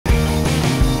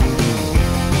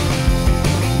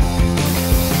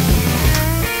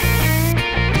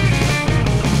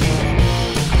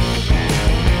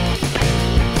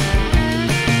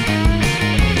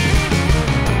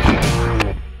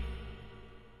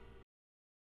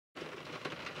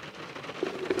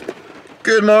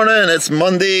Good morning, it's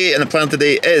Monday and the plan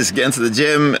today is get into the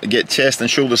gym, get chest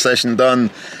and shoulder session done,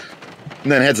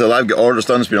 and then head to the lab, get orders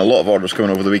done. There's been a lot of orders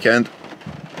coming over the weekend.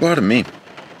 Pardon me,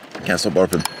 can't stop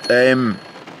burping.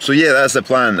 So yeah, that's the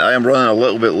plan. I am running a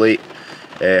little bit late.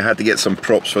 I had to get some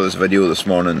props for this video this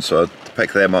morning, so I had to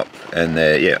pick them up, and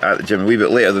yeah, at the gym a wee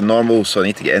bit later than normal, so I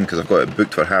need to get in because I've got it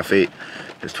booked for 8:30.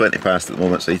 It's 20 past at the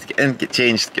moment, so I need to get in, get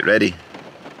changed, get ready,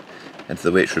 into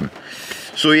the weights room.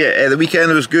 So yeah, the weekend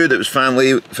was good. It was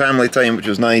family time, which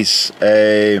was nice.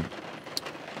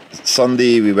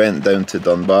 Sunday we went down to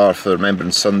Dunbar for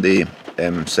Remembrance Sunday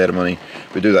ceremony.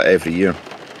 We do that every year.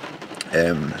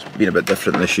 It's been a bit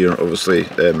different this year, obviously.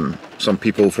 Some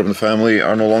people from the family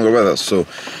are no longer with us, so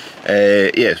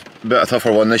yeah, a bit of a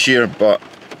tougher one this year, but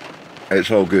it's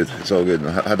all good. It's all good.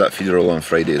 I had that funeral on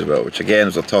Friday as well, which again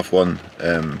was a tough one,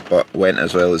 but went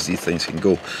as well as these things can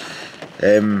go.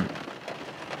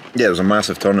 Yeah, it was a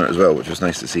massive turnout as well, which was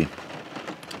nice to see.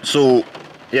 So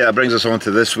yeah, that brings us on to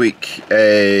this week.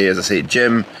 As I say,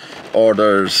 gym,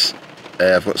 orders.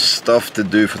 I've got stuff to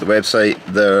do for the website.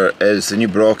 There is the new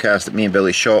broadcast that me and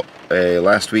Billy shot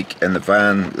last week in the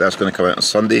van. That's going to come out on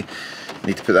Sunday. I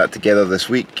need to put that together this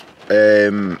week,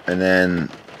 and then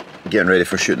getting ready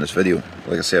for shooting this video.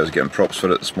 Like I say, I was getting props for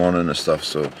it this morning and stuff,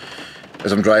 so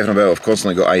as I'm driving about, I've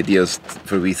constantly got ideas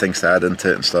for wee things to add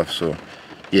into it and stuff, so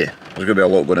yeah, there's going to be a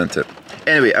lot going into it.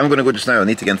 Anyway, I'm going to go just now. I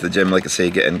need to get into the gym, like I say,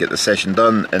 get in, get the session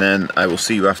done, and then I will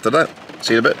see you after that.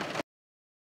 See you in a bit.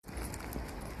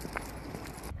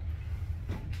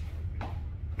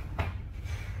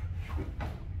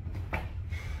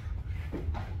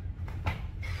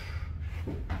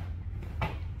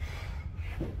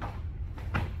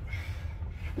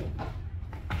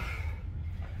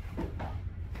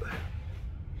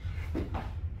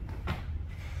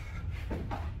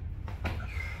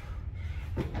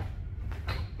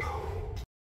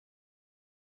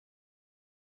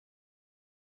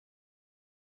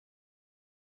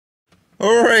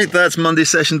 Alright, that's Monday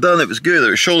session done. It was good. It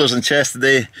was shoulders and chest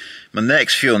today. My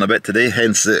neck's feeling a bit today,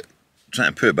 hence it,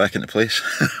 trying to put it back into place.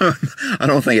 I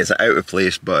don't think it's out of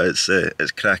place, but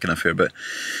it's cracking a fair bit.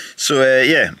 So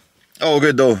yeah, all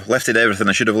good though. Lifted everything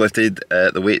I should have lifted,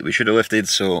 the weight we should have lifted,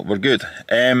 so we're good.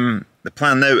 The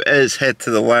plan now is head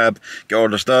to the lab, get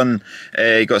orders done,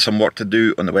 got some work to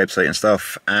do on the website and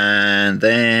stuff, and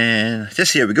then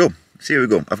just see how we go. See how we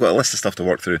go. I've got a list of stuff to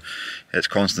work through. It's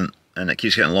constant and it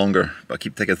keeps getting longer, but I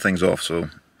keep taking things off, so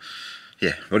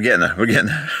yeah, we're getting there, we're getting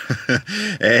there.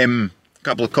 A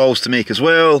couple of calls to make as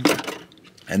well,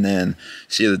 and then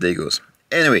see how the day goes.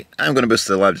 Anyway, I'm going to boost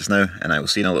to the lab just now, and I will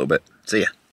see you in a little bit. See ya.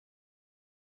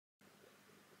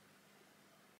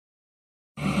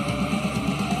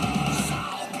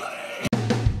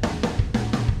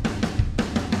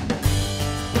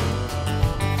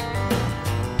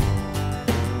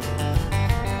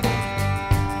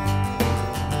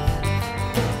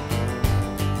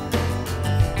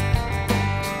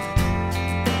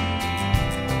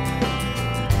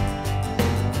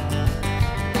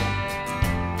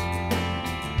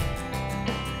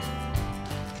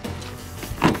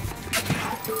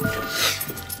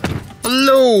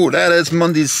 Hello, that is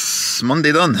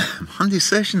Monday done. Monday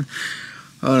session.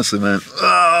 Honestly, man,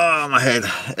 oh my head.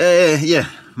 Yeah,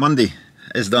 Monday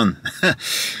is done.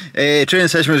 Training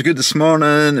session was good this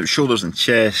morning. It was shoulders and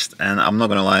chest, and I'm not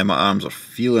gonna lie, my arms are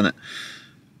feeling it,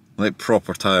 like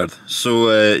proper tired.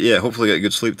 So yeah, hopefully get a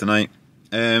good sleep tonight.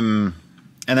 And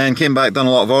then came back, done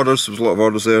a lot of orders. There was a lot of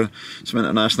orders there, some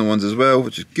international ones as well,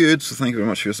 which is good. So thank you very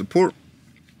much for your support.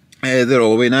 They're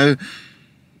all away now.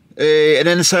 And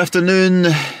then this afternoon,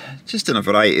 just doing a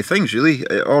variety of things really.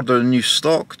 Ordering new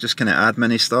stock, just kind of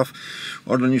admin-y stuff.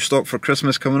 Ordering new stock for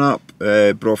Christmas coming up.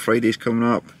 Braw Friday's coming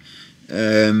up.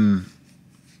 Had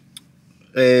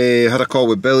a call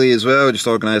with Billy as well, just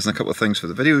organising a couple of things for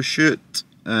the video shoot.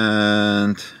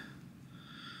 And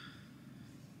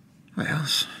what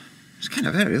else? That's kind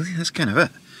of it really, that's kind of it.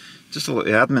 Just a lot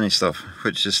of admin-y stuff,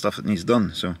 which is stuff that needs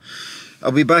done. So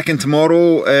I'll be back in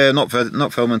tomorrow, not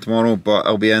filming tomorrow, but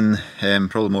I'll be in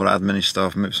probably more admin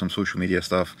stuff, maybe some social media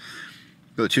stuff.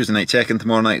 Got the Tuesday night check-in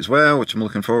tomorrow night as well, which I'm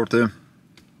looking forward to.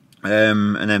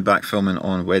 And then back filming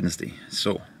on Wednesday.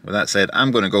 So with that said, I'm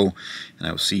going to go, and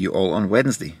I will see you all on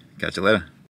Wednesday. Catch you later.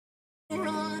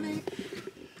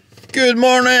 Good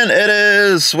morning, it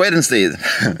is Wednesday,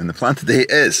 and the plan today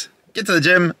is get to the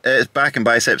gym. It's back in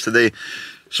Biceps today,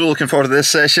 so looking forward to this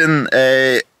session.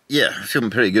 Yeah, feeling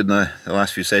pretty good now, the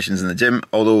last few sessions in the gym,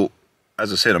 although,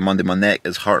 as I said on Monday, my neck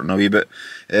is hurting a wee bit.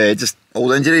 Just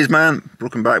old injuries, man,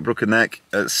 broken back, broken neck,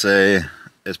 it's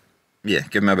yeah,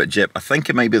 giving me a bit jip. I think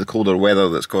it might be the colder weather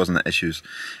that's causing the issues.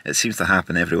 It seems to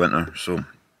happen every winter, so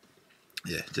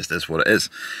yeah, just is what it is.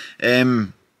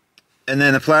 And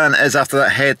then the plan is after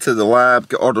that, head to the lab,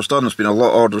 get orders done. There's been a lot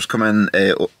of orders coming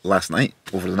over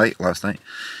the night, last night.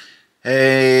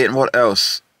 And what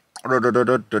else? Got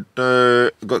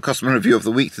a customer review of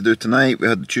the week to do tonight. We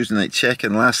had the Tuesday night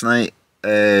check-in last night.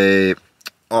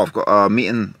 I've got a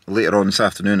meeting later on this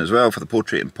afternoon as well for the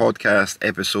Portrait and Podcast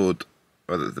episode,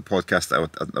 or the podcast that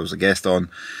I was a guest on.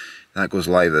 That goes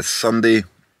live this Sunday.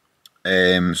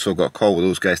 So I've got a call with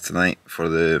those guys tonight for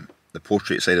the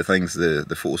portrait side of things,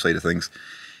 the photo side of things.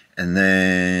 And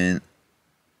then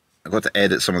I got to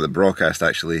edit some of the broadcast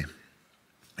actually.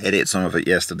 Edited some of it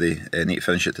yesterday, need to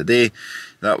finish it today.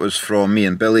 That was from me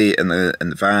and Billy in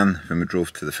the van when we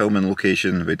drove to the filming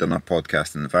location. We'd done a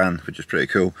podcast in the van, which is pretty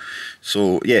cool.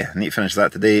 So yeah, I need to finish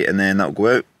that today, and then that'll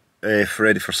go out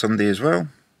ready for Sunday as well.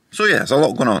 So yeah, there's a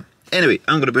lot going on. Anyway,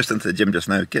 I'm going to boost into the gym just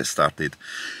now, get started,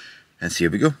 and see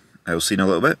how we go. I will see you in a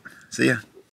little bit. See ya.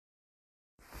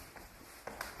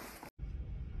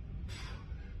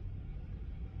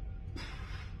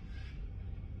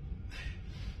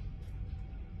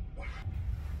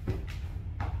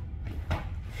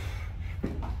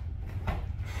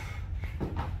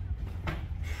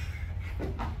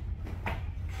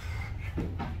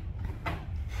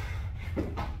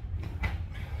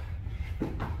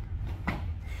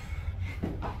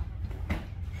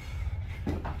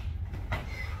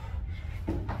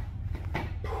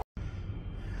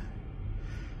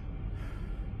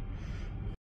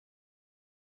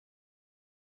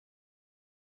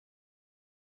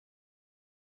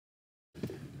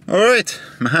 Alright,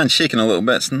 my hand's shaking a little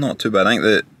bit, it's not too bad. I think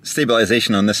the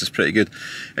stabilisation on this is pretty good.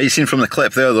 As you seen from the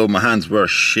clip there though, my hands were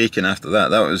shaking after that.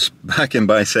 That was back in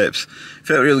biceps.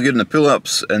 Felt really good in the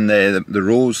pull-ups and the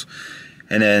rows.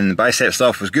 And then the bicep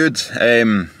stuff was good.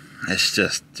 It's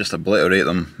just obliterate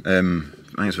them.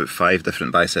 I think it's about 5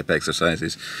 different bicep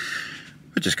exercises,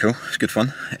 which is cool, it's good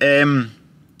fun.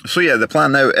 So yeah, the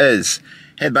plan now is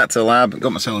head back to the lab,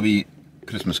 got myself a wee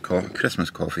Christmas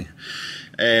coffee.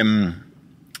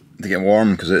 To get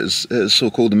warm because it is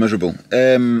so cold and miserable.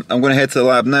 I'm going to head to the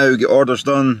lab now, get orders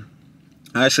done.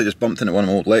 I actually just bumped into one of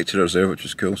my old lecturers there, which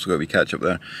was cool, so got a wee catch up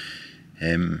there.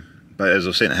 But as I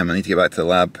was saying to him, I need to get back to the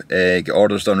lab, get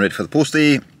orders done, ready for the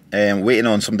postie. Waiting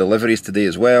on some deliveries today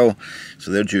as well, so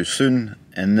they're due soon.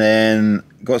 And then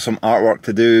got some artwork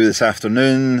to do this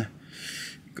afternoon,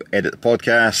 edit the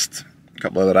podcast, a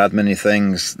couple other admin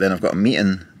things. Then I've got a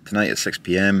meeting tonight at 6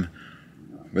 PM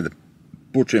with the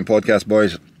Portrait and Podcast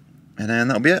boys. And then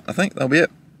that'll be it, I think, that'll be it.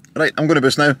 Right, I'm going to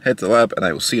boost now, head to the lab, and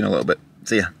I will see you in a little bit.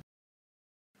 See ya.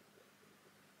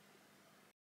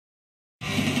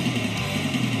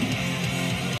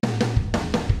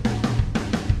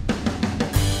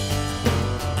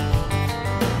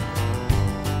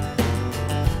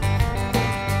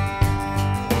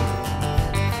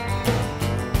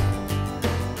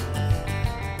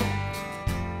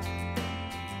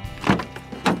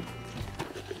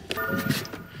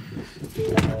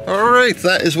 Alright,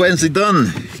 that is Wednesday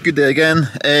done. Good day again.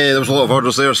 There was a lot of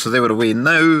orders there, so they were away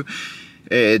now.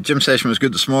 Gym session was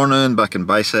good this morning, back in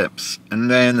biceps. And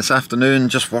then this afternoon,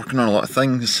 just working on a lot of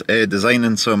things,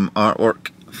 designing some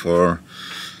artwork for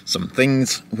some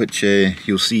things, which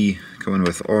you'll see coming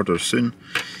with orders soon.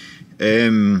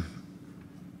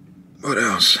 What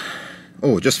else?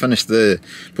 Oh, just finished the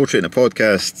Portrait and the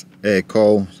Podcast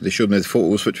call. They showed me the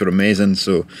photos, which were amazing,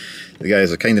 so the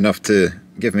guys are kind enough to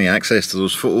give me access to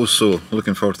those photos, so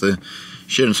looking forward to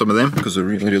sharing some of them because they're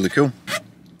really, really cool.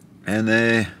 And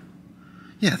yeah,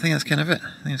 I think that's kind of it.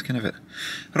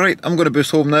 Right, I'm going to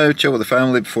boost home now, chill with the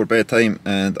family before bedtime,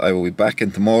 and I will be back in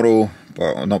tomorrow,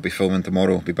 but I'll not be filming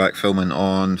tomorrow, I'll be back filming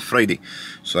on Friday,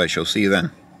 so I shall see you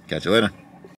then. Catch you later.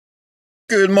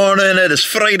 Good morning, it is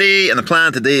Friday, and the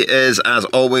plan today is, as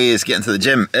always, get into the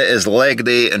gym. It is leg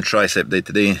day and tricep day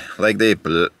today. Leg day,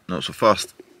 but not so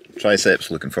fast. Triceps,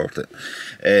 looking forward to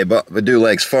it. But we do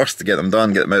legs first to get them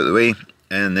done, get them out of the way.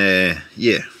 And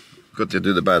yeah, got to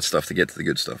do the bad stuff to get to the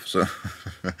good stuff. So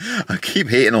I keep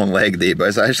hating on leg day, but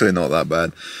it's actually not that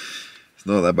bad. It's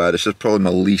not that bad. It's just probably my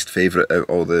least favourite out of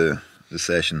all the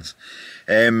sessions.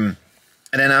 And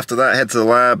then after that, head to the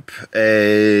lab.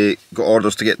 Got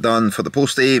orders to get done for the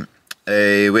postie.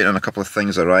 Waiting on a couple of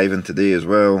things arriving today as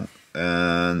well.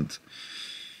 And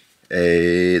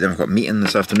then we've got a meeting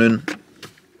this afternoon.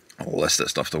 A list of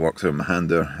stuff to work through in my hand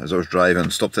there. As I was driving,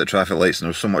 stopped at the traffic lights, and there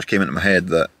was so much came into my head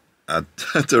that I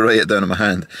had to write it down in my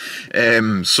hand.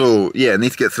 So yeah, I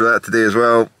need to get through that today as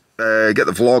well. Get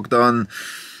the vlog done.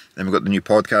 Then we've got the new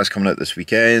podcast coming out this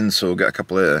weekend, so get a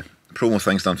couple of promo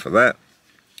things done for that.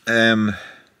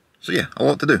 So yeah, a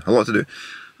lot to do.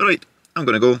 Alright, I'm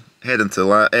gonna go head into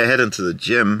the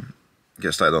gym,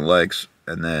 get started on legs,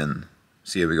 and then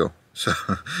see how we go. So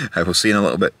I will see you in a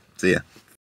little bit. See ya.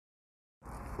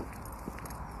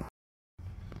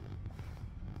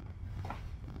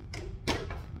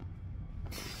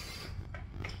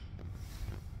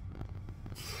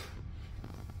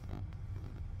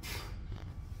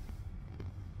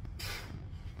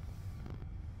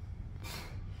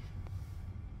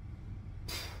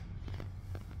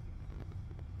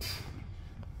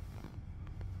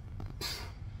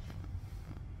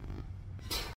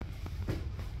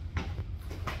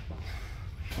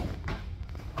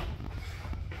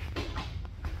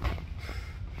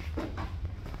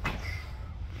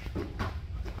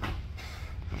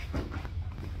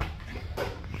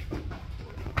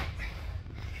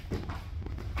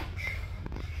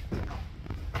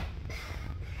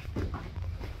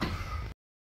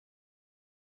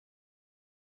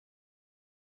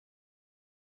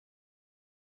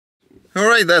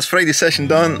 Alright, that's Friday session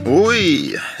done.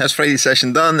 Oi! That's Friday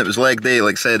session done. It was leg day,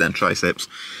 like I said, and triceps.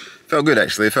 Felt good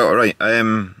actually, it felt alright.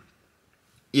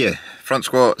 Yeah, front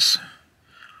squats,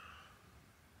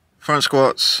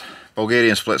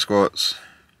 Bulgarian split squats,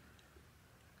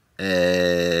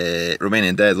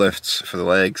 Romanian deadlifts for the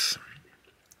legs,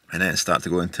 and then start to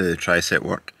go into tricep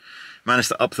work. Managed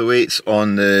to up the weights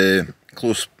on the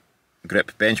close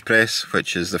grip bench press,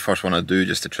 which is the first one I do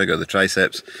just to trigger the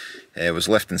triceps. I was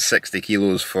lifting 60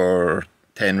 kilos for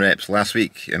 10 reps last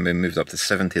week, and we moved up to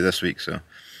 70 this week, so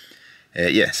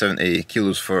yeah, 70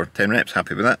 kilos for 10 reps,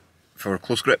 happy with that for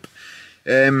close grip.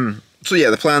 So yeah,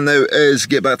 the plan now is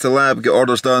get back to the lab, get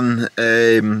orders done.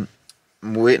 I'm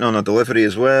waiting on a delivery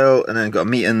as well, and then got a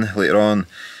meeting later on,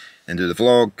 and do the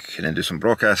vlog, and then do some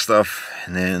broadcast stuff,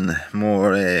 and then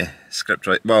more script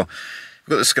right. Well,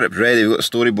 we've got the script ready, we've got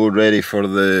the storyboard ready for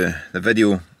the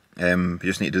video. We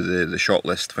just need to do the shot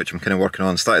list, which I'm kind of working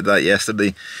on. Started that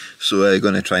yesterday, so I'm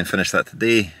going to try and finish that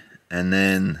today, and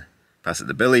then pass it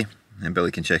to Billy, and Billy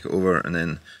can check it over, and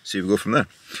then see if we go from there.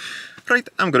 Right,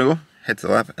 I'm going to go, head to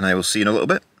the lab, and I will see you in a little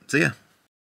bit. See ya.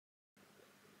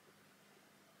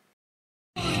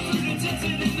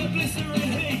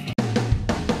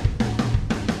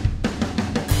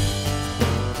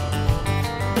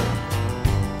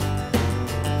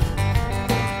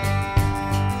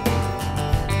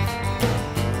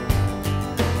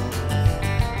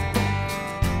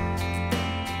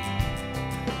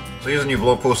 So here's a new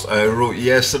blog post I wrote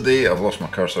yesterday. I've lost my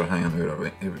cursor, hang on,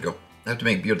 here we go. How to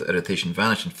make beard irritation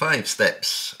vanish in 5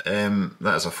 steps.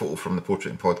 That is a photo from the Portrait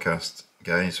and Podcast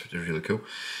guys, which is really cool.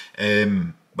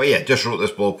 But yeah, just wrote this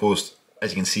blog post.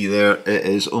 As you can see there, it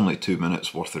is only 2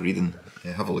 minutes worth of reading.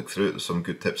 Have a look through it, there's some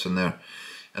good tips in there.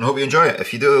 And I hope you enjoy it.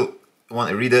 If you do want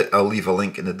to read it, I'll leave a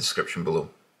link in the description below.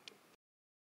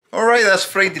 Alright, that's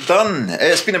Friday done.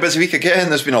 It's been a busy week again,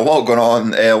 there's been a lot going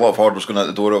on, a lot of orders going out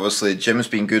the door obviously. Gym's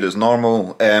been good as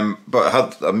normal, but I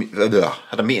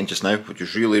had a meeting just now, which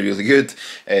was really good,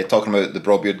 talking about the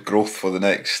Braw Beard growth for the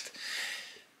next,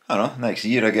 I don't know, next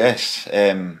year I guess.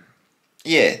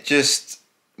 Yeah, just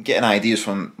getting ideas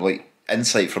from, like,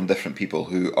 insight from different people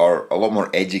who are a lot more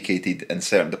educated in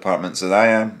certain departments than I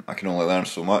am. I can only learn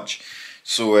so much.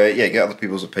 So yeah, get other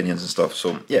people's opinions and stuff.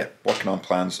 So yeah, working on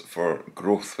plans for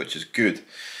growth, which is good.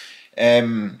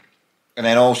 And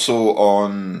then also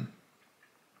on,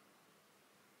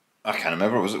 I can't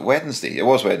remember, was it Wednesday? It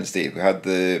was Wednesday. We had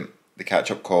the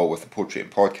catch-up call with the Portrait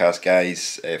and Podcast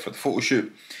guys for the photo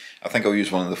shoot. I think I'll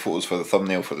use one of the photos for the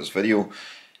thumbnail for this video.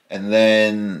 And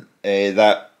then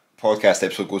that podcast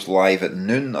episode goes live at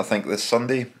noon, I think, this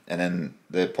Sunday, and then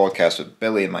the podcast with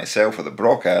Billy and myself, or the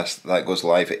broadcast, that goes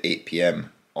live at 8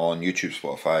 PM on YouTube,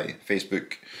 Spotify,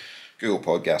 Facebook, Google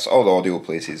Podcasts, all the audio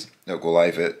places. They'll go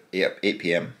live at 8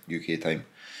 PM UK time.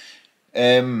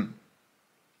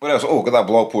 What else? Oh, got that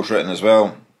blog post written as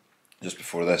well, just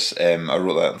before this. I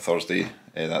wrote that on Thursday,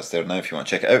 that's there now if you want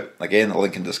to check it out. Again, a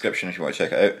link in the description if you want to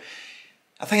check it out.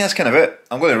 I think that's kind of it.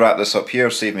 I'm going to wrap this up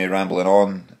here, save me rambling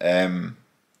on.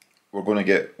 We're going to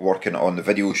get working on the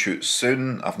video shoot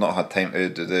soon. I've not had time to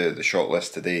do the shot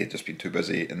list today, just been too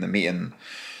busy, and the meeting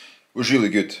was really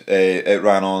good. It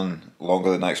ran on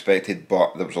longer than I expected,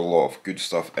 but there was a lot of good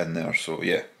stuff in there, so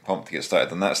yeah, pumped to get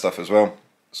started on that stuff as well.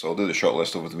 So I'll do the shot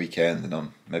list over the weekend and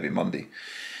on maybe Monday.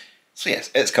 So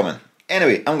yes, it's coming.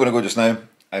 Anyway, I'm going to go just now.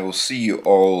 I will see you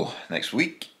all next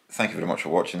week. Thank you very much for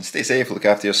watching. Stay safe, look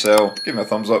after yourself, give me a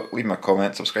thumbs up, leave me a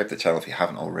comment, subscribe to the channel if you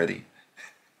haven't already.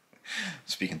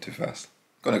 Speaking too fast.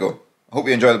 Gonna go. I hope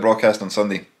you enjoy the broadcast on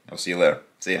Sunday. I'll see you later.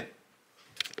 See ya.